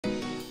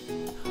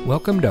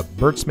Welcome to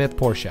Bert Smith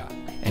Porsche,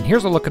 and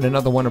here's a look at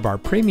another one of our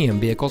premium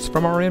vehicles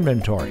from our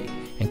inventory,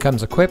 and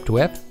comes equipped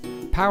with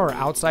power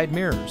outside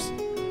mirrors,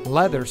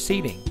 leather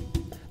seating,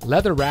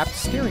 leather-wrapped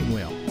steering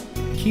wheel,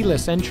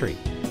 keyless entry,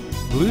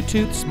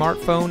 Bluetooth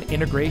smartphone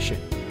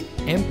integration,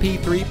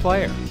 MP3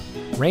 player,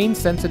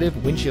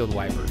 rain-sensitive windshield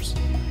wipers,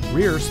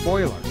 rear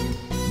spoiler,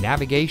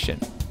 navigation,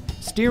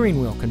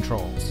 steering wheel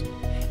controls,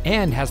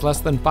 and has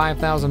less than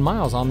 5,000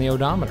 miles on the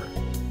odometer.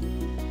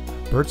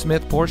 Bert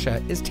Smith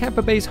Porsche is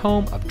Tampa Bay's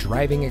home of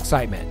driving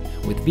excitement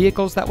with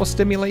vehicles that will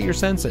stimulate your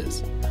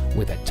senses.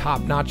 With a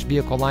top-notch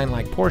vehicle line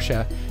like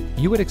Porsche,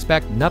 you would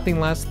expect nothing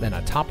less than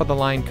a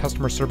top-of-the-line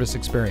customer service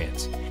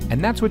experience.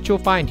 And that's what you'll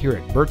find here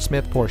at Bert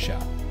Smith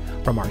Porsche.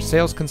 From our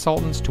sales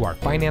consultants to our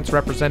finance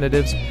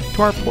representatives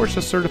to our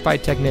Porsche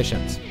certified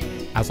technicians.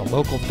 As a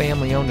local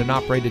family-owned and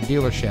operated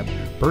dealership,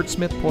 Bert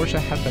Smith Porsche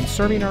has been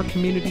serving our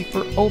community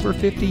for over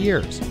 50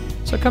 years.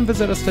 So come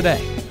visit us today.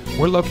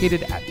 We're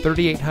located at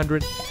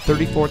 3800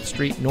 34th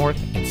Street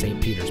North in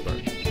St.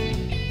 Petersburg.